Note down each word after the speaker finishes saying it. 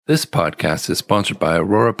This podcast is sponsored by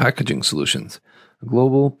Aurora Packaging Solutions, a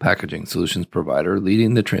global packaging solutions provider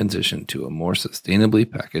leading the transition to a more sustainably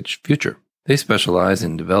packaged future. They specialize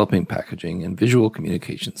in developing packaging and visual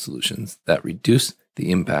communication solutions that reduce the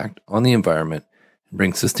impact on the environment and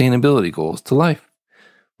bring sustainability goals to life.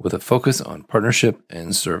 With a focus on partnership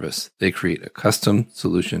and service, they create a custom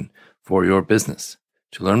solution for your business.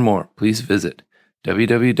 To learn more, please visit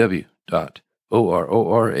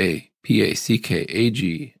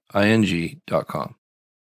www.ororapackaging.com.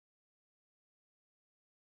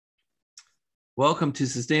 Welcome to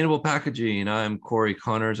Sustainable Packaging. I'm Corey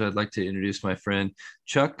Connors. I'd like to introduce my friend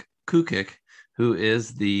Chuck Kukic, who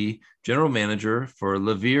is the General Manager for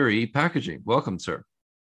Liviri Packaging. Welcome, sir.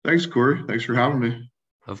 Thanks, Corey. Thanks for having me.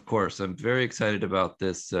 Of course. I'm very excited about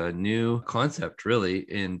this new concept, really,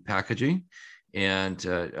 in packaging. And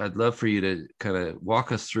I'd love for you to kind of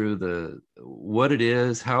walk us through what it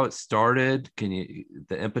is, how it started, the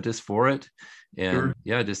impetus for it, and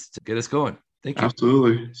Sure. just get us going. Thank you.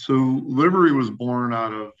 Absolutely. So Liviri was born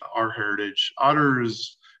out of our heritage. Otter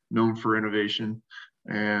is known for innovation,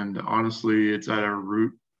 and honestly, it's at our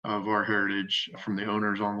root of our heritage from the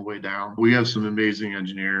owners on the way down. We have some amazing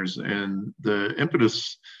engineers, and the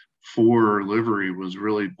impetus for Liviri was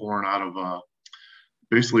really born out of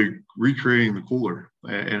basically recreating the cooler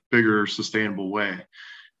in a bigger, sustainable way.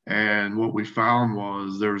 And what we found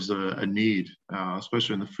was there's a need,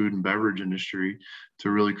 especially in the food and beverage industry, to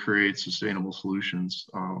really create sustainable solutions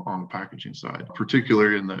on the packaging side,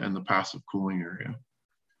 particularly in the passive cooling area.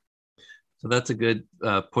 So that's a good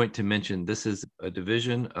point to mention. This is a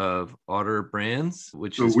division of Otter Brands,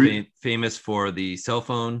 which is famous for the cell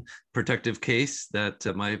phone protective case that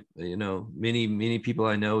many people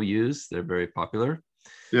I know use. They're very popular.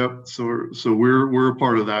 Yep. So we're a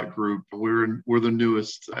part of that group. We're the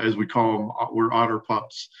newest, as we call them. We're Otter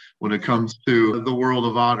pups when it comes to the world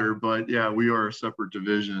of Otter. But yeah, we are a separate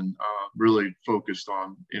division, really focused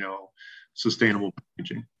on sustainable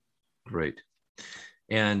packaging. Great.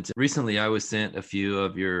 And recently, I was sent a few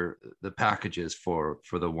of the packages for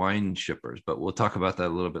the wine shippers, but we'll talk about that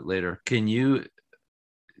a little bit later. Can you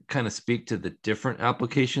kind of speak to the different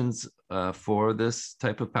applications for this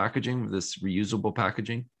type of packaging, this reusable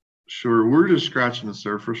packaging? Sure. We're just scratching the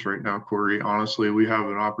surface right now, Corey. Honestly, we have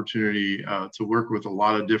an opportunity to work with a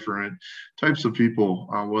lot of different types of people,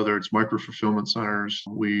 whether it's micro-fulfillment centers.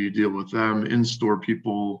 We deal with them, in-store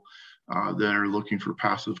people that are looking for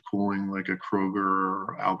passive cooling, like a Kroger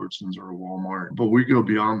or Albertsons or a Walmart. But we go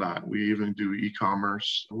beyond that. We even do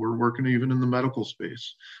e-commerce. We're working even in the medical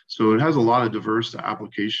space. So it has a lot of diverse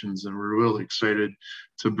applications, and we're really excited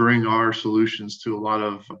to bring our solutions to a lot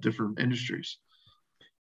of different industries.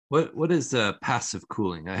 What is passive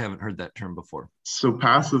cooling? I haven't heard that term before. So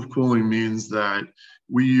passive cooling means that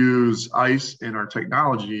we use ice in our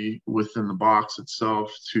technology within the box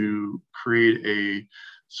itself to create a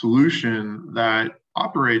solution that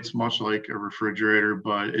operates much like a refrigerator,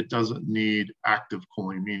 but it doesn't need active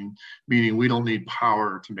cooling, meaning we don't need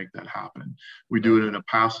power to make that happen. We do it in a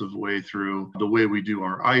passive way through the way we do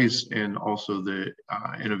our ice and also the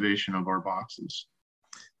innovation of our boxes.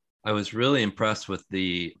 I was really impressed with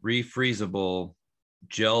the refreezable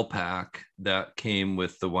gel pack that came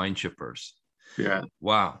with the wine shippers. Yeah.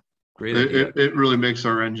 Wow. Great idea. It really makes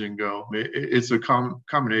our engine go. It's a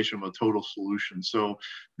combination of a total solution. So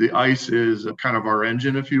the ice is kind of our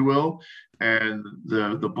engine, if you will, and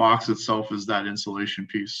the box itself is that insulation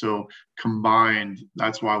piece. So combined,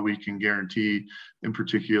 that's why we can guarantee, in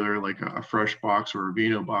particular, like a fresh box or a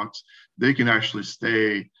vino box, they can actually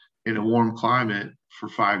stay in a warm climate for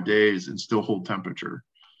 5 days and still hold temperature.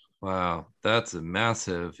 Wow, that's a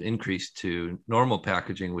massive increase to normal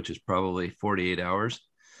packaging, which is probably 48 hours.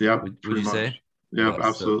 Yeah, would you say? Yep,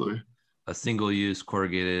 absolutely. So a single-use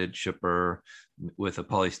corrugated shipper with a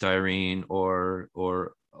polystyrene or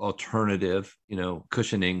alternative,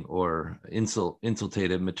 cushioning or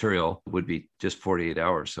insulated material would be just 48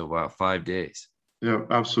 hours. So wow, 5 days. Yeah,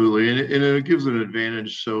 absolutely. And it gives an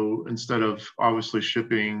advantage. So instead of obviously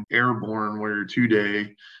shipping airborne where you're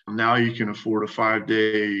 2-day, now you can afford a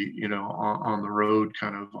 5-day, on the road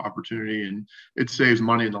kind of opportunity. And it saves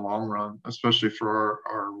money in the long run, especially for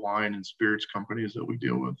our wine and spirits companies that we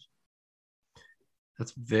deal with.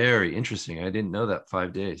 That's very interesting. I didn't know that.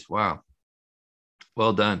 5 days. Wow.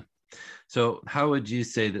 Well done. So how would you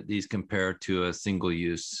say that these compare to a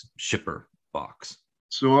single-use shipper box?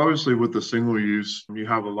 So obviously with the single use, you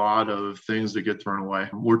have a lot of things that get thrown away.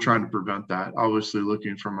 We're trying to prevent that, obviously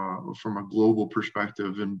looking from a global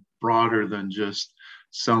perspective and broader than just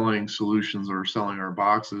selling solutions or selling our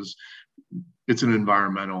boxes. It's an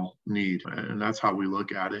environmental need, and that's how we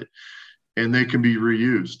look at it. and they can be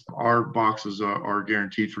reused. Our boxes are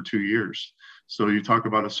guaranteed for 2 years. So you talk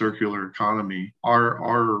about a circular economy.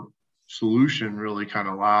 Our solution really kind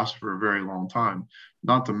of lasts for a very long time.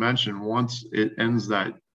 Not to mention, once it ends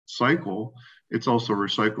that cycle, it's also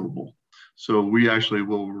recyclable. So we actually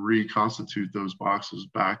will reconstitute those boxes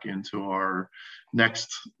back into our next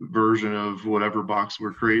version of whatever box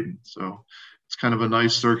we're creating. So it's kind of a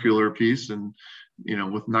nice circular piece. And,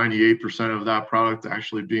 with 98% of that product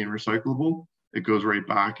actually being recyclable, it goes right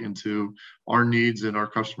back into our needs and our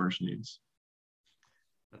customers' needs.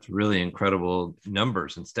 That's really incredible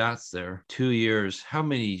numbers and stats there. 2 years. How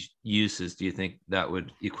many uses do you think that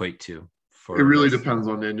would equate to? It really depends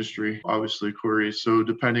on the industry, obviously, Corey. So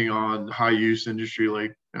depending on high use industry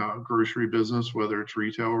like grocery business, whether it's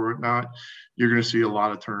retail or whatnot, you're going to see a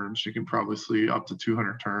lot of turns. You can probably see up to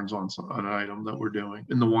 200 turns on an item that we're doing.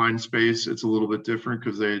 In the wine space, it's a little bit different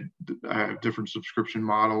because they have different subscription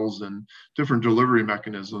models and different delivery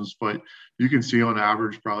mechanisms, but you can see on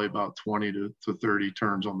average probably about 20 to 30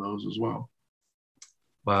 turns on those as well.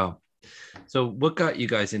 Wow. So what got you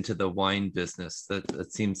guys into the wine business?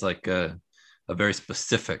 That seems like a very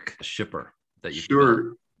specific shipper that you Sure.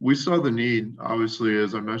 developed. We saw the need, obviously,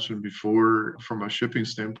 as I mentioned before, from a shipping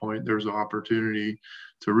standpoint, there's an opportunity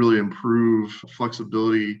to really improve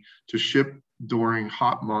flexibility to ship during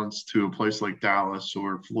hot months to a place like Dallas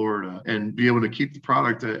or Florida and be able to keep the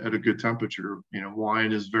product at a good temperature.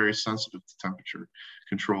 Wine is very sensitive to temperature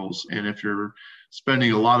controls. And if you're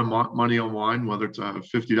spending a lot of money on wine, whether it's a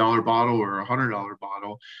 $50 bottle or a $100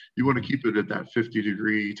 bottle, you want to keep it at that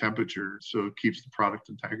 50-degree temperature so it keeps the product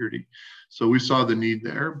integrity. So we saw the need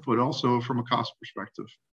there, but also from a cost perspective.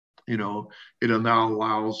 It now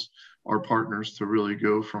allows our partners to really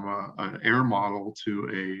go from an air model to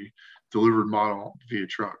a delivered model via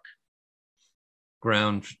truck.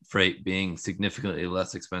 Ground freight being significantly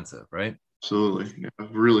less expensive, right? Absolutely. Yeah,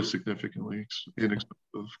 really significantly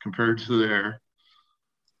inexpensive compared to the air.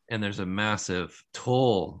 And there's a massive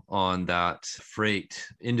toll on that freight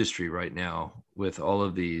industry right now with all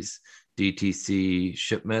of these DTC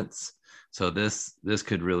shipments. So this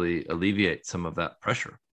could really alleviate some of that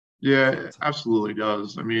pressure. Yeah, it absolutely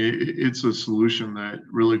does. I mean, it's a solution that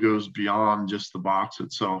really goes beyond just the box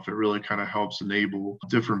itself. It really kind of helps enable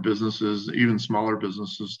different businesses, even smaller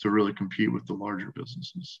businesses, to really compete with the larger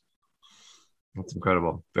businesses. That's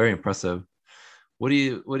incredible. Very impressive. What do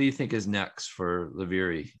you think is next for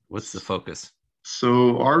Liviri? What's the focus?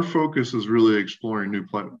 So our focus is really exploring new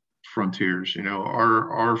frontiers.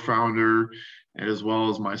 Our founder, as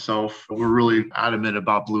well as myself, we're really adamant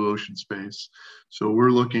about blue ocean space. So we're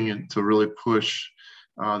looking to really push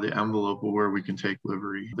the envelope of where we can take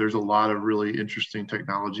Liviri. There's a lot of really interesting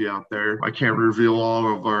technology out there. I can't reveal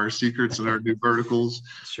all of our secrets and our new verticals,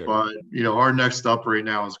 Sure. But our next up right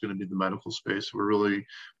now is going to be the medical space. We're really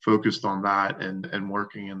focused on that and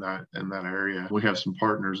working in that area. We have some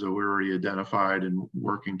partners that we're already identified and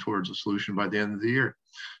working towards a solution by the end of the year.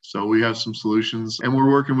 So we have some solutions and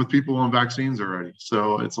we're working with people on vaccines already.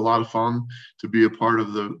 So it's a lot of fun to be a part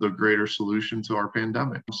of the greater solution to our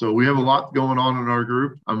pandemic. So we have a lot going on in our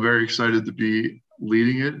group. I'm very excited to be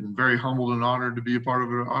leading it and very humbled and honored to be a part of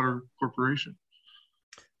an Otter corporation.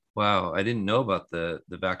 Wow, I didn't know about the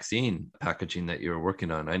vaccine packaging that you're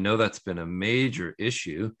working on. I know that's been a major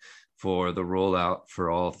issue for the rollout for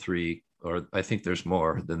all three, or I think there's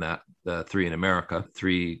more than that, the three in America.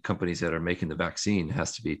 3 companies that are making the vaccine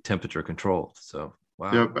has to be temperature controlled. So,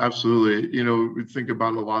 wow. Yep, absolutely. We think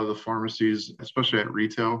about a lot of the pharmacies, especially at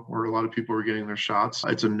retail, where a lot of people are getting their shots.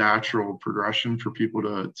 It's a natural progression for people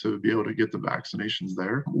to be able to get the vaccinations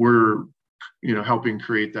there. We're helping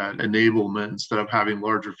create that enablement. Instead of having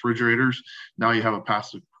large refrigerators, now you have a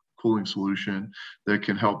passive cooling solution that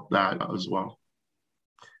can help that as well.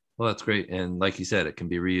 Well, that's great. And like you said, it can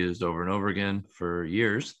be reused over and over again for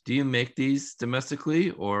years. Do you make these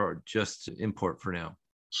domestically or just import for now?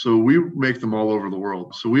 So we make them all over the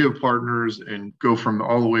world. So we have partners and go from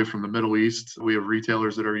all the way from the Middle East. We have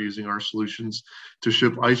retailers that are using our solutions to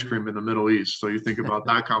ship ice cream in the Middle East. So you think about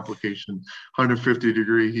that complication,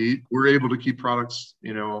 150-degree heat. We're able to keep products,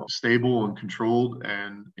 stable and controlled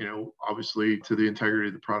and, obviously to the integrity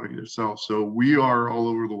of the product itself. So we are all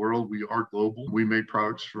over the world. We are global. We make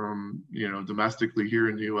products from, domestically here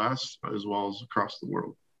in the US as well as across the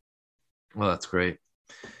world. Well, that's great.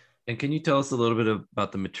 And can you tell us a little bit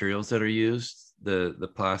about the materials that are used, the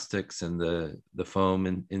plastics and the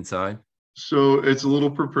foam inside? So it's a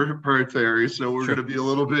little proprietary. So we're Sure. going to be a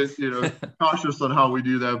little bit, cautious on how we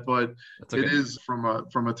do that. But That's okay. It is from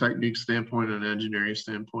a technique standpoint and an engineering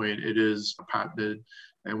standpoint, it is a patented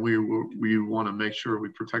and we want to make sure we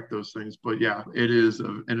protect those things. But yeah, it is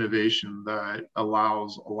an innovation that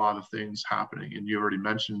allows a lot of things happening. And you already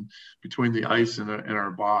mentioned between the ice and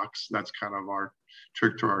our box, that's kind of our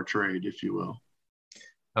trick to our trade, if you will.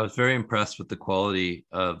 I was very impressed with the quality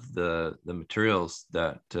of the materials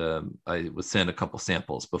that I was sent a couple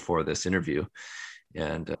samples before this interview.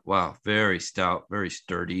 And wow, very stout, very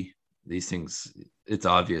sturdy. These things, it's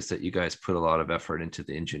obvious that you guys put a lot of effort into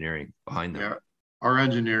the engineering behind them. Yeah, our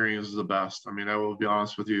engineering is the best. I mean, I will be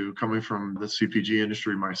honest with you, coming from the CPG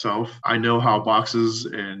industry myself, I know how boxes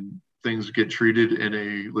and things get treated in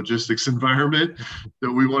a logistics environment,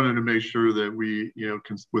 that we wanted to make sure that we,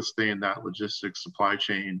 can withstand that logistics supply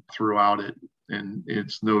chain throughout it. And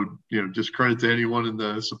it's no, discredit to anyone in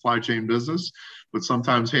the supply chain business, but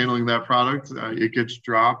sometimes handling that product, it gets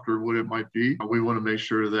dropped or what it might be. We want to make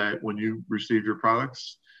sure that when you receive your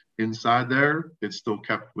products inside there, it's still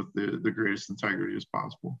kept with the greatest integrity as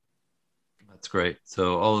possible. That's great.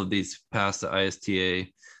 So all of these pass the ISTA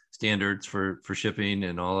standards for shipping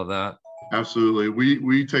and all of that? Absolutely.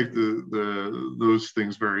 We take those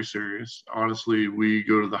things very serious. Honestly, we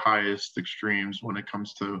go to the highest extremes when it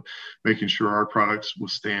comes to making sure our products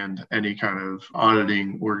withstand any kind of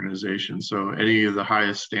auditing organization. So any of the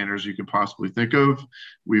highest standards you can possibly think of,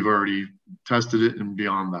 we've already tested it and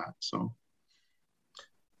beyond that. So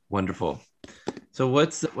wonderful. So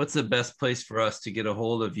what's the best place for us to get a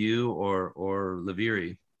hold of you or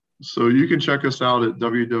Liviri? So you can check us out at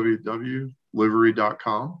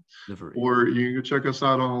www.liviri.com, or you can check us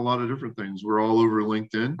out on a lot of different things. We're all over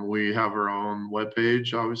LinkedIn. We have our own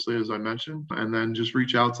webpage, obviously, as I mentioned, and then just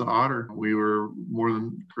reach out to Otter. We were more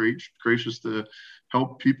than gracious to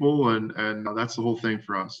help people, and that's the whole thing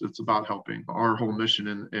for us. It's about helping. Our whole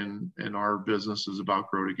mission in our business is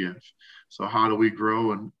about grow to give. So how do we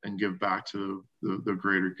grow and give back to the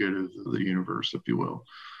greater good of the universe, if you will?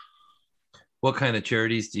 What kind of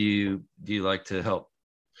charities do you like to help?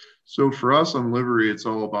 So for us on Liviri, it's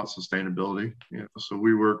all about sustainability. So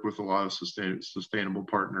we work with a lot of sustainable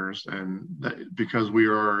partners, and because we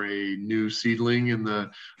are a new seedling in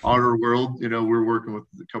the otter world, we're working with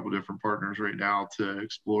a couple of different partners right now to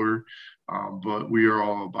explore. But we are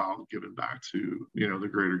all about giving back to the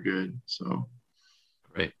greater good. So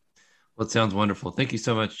great. Well, it sounds wonderful. Thank you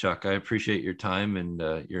so much, Chuck. I appreciate your time and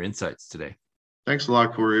your insights today. Thanks a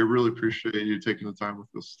lot, Corey. I really appreciate you taking the time with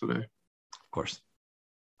us today. Of course.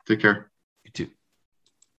 Take care. You too.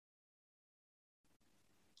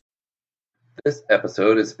 This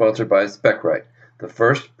episode is sponsored by SpecRite, the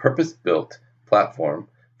first purpose-built platform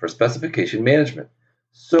for specification management.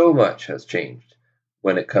 So much has changed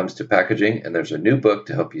when it comes to packaging, and there's a new book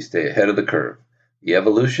to help you stay ahead of the curve, The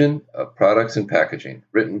Evolution of Products and Packaging,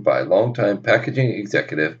 written by longtime packaging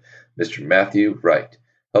executive Mr. Matthew Wright.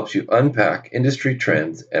 Helps you unpack industry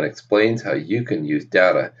trends and explains how you can use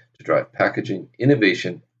data to drive packaging,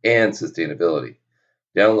 innovation, and sustainability.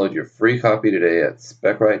 Download your free copy today at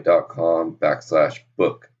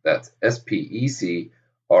specrite.com/book. That's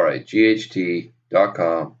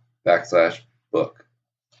SPECRIGHT.com/book.